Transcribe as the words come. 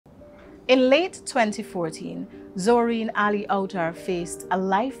In late 2014, Zoreen Outar faced a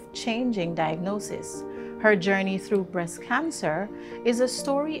life-changing diagnosis. Her journey through breast cancer is a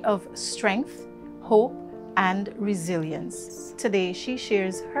story of strength, hope, and resilience. Today, she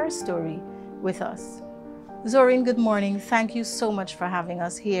shares her story with us. Zoreen, good morning. Thank you so much for having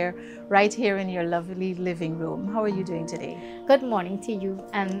us here, right here in your lovely living room. How are you doing today? Good morning to you,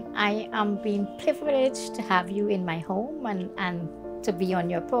 and I am being privileged to have you in my home and to be on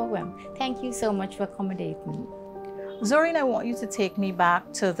your program. Thank you so much for accommodating me. Zoreen, I want you to take me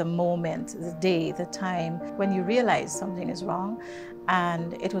back to the moment, the day, the time when you realized something is wrong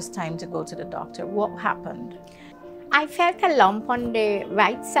and it was time to go to the doctor. What happened? I felt a lump on the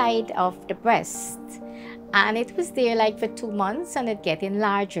right side of the breast, and it was there like for 2 months and it getting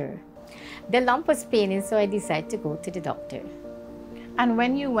larger. The lump was paining, so I decided to go to the doctor. And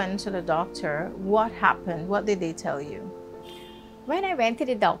when you went to the doctor, what happened? What did they tell you? When I went to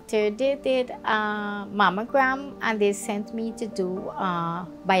the doctor, they did a mammogram and they sent me to do a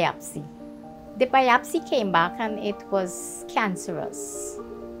biopsy. The biopsy came back and it was cancerous.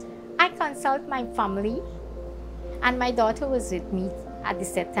 I consulted my family, and my daughter was with me at the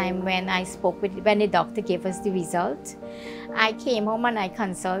set time when when the doctor gave us the result. I came home and I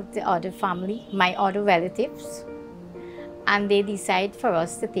consulted the other family, my other relatives, and they decided for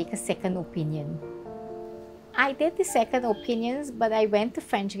us to take a second opinion. I did the second opinions, but I went to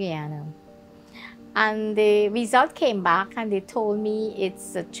French Guiana. And the result came back and they told me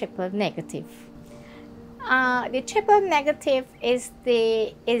it's a triple negative. The triple negative is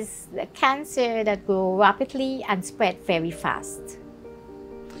the cancer that grows rapidly and spread very fast.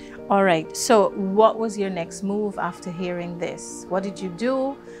 All right, so what was your next move after hearing this? What did you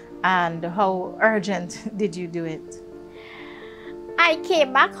do and how urgent did you do it? I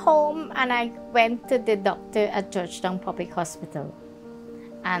came back home and I went to the doctor at Georgetown Public Hospital,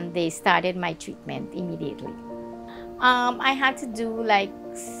 and they started my treatment immediately. I had to do like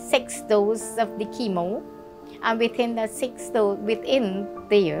 6 doses of the chemo, and within that 6 doses, within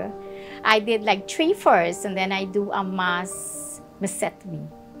there, I did like 3 first, and then I do a mass mastectomy.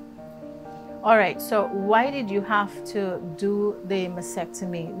 All right, so why did you have to do the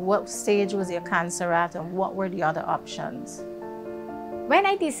mastectomy? What stage was your cancer at and what were the other options? When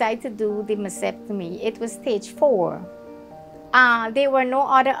I decided to do the mastectomy, it was stage 4. There were no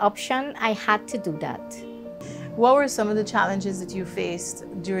other option. I had to do that. What were some of the challenges that you faced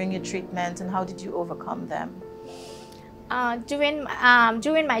during your treatment and how did you overcome them? During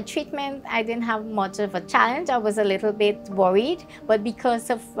my treatment, I didn't have much of a challenge. I was a little bit worried, but because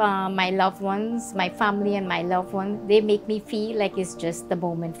of my loved ones, my family and my loved ones, they make me feel like it's just the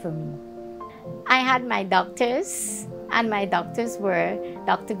moment for me. I had my doctors, and my doctors were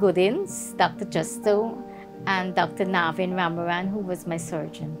Dr. Goodins, Dr. Justo, and Dr. Navin Ramaran, who was my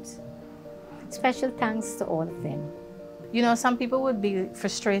surgeon. Special thanks to all of them. You know, some people would be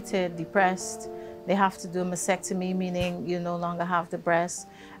frustrated, depressed. They have to do a mastectomy, meaning you no longer have the breast.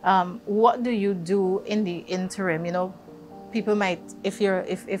 What do you do in the interim? You know, people might,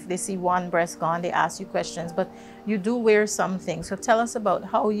 if they see one breast gone, they ask you questions, but you do wear something. So tell us about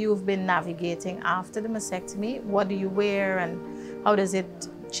how you've been navigating after the mastectomy. What do you wear and how does it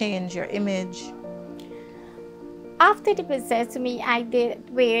change your image? After the mastectomy, I did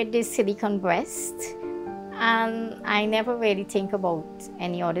wear the silicone breast, and I never really think about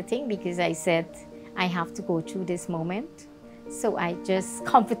any other thing because I said I have to go through this moment. So I just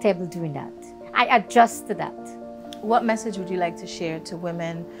comfortable doing that. I adjust to that. What message would you like to share to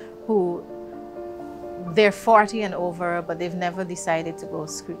women who they're 40 and over, but they've never decided to go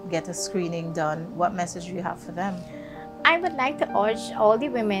get a screening done? What message do you have for them? I would like to urge all the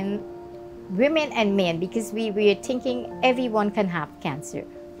women and men, because we are thinking everyone can have cancer.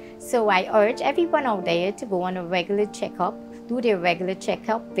 So I urge everyone out there to go on a regular checkup, do their regular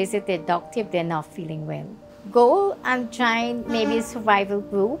checkup, visit their doctor if they're not feeling well. Go and join maybe a survival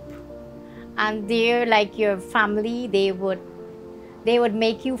group, and they're like your family. They would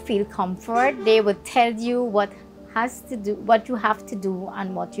make you feel comfort. They would tell you what you have to do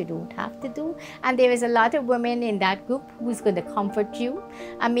and what you don't have to do. And there is a lot of women in that group who's going to comfort you.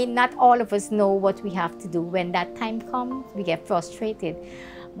 I mean, not all of us know what we have to do. When that time comes, we get frustrated.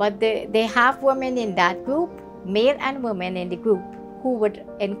 But they have women in that group, male and women in the group, who would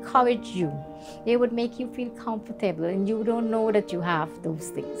encourage you. They would make you feel comfortable and you don't know that you have those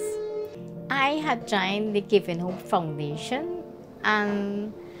things. I had joined the Giving Hope Foundation,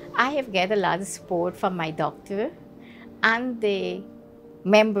 and I have get a lot of support from my doctor and the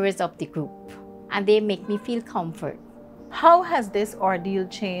members of the group, and they make me feel comfort. How has this ordeal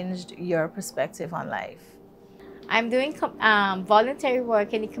changed your perspective on life? I'm doing voluntary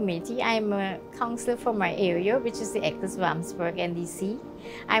work in the community. I'm a counselor for my area, which is the Eccles Ramsburg NDC.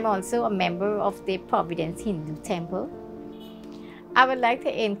 I'm also a member of the Providence Hindu Temple. I would like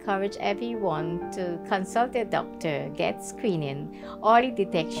to encourage everyone to consult their doctor, get screening. Early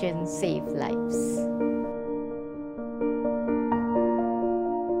detection saves lives.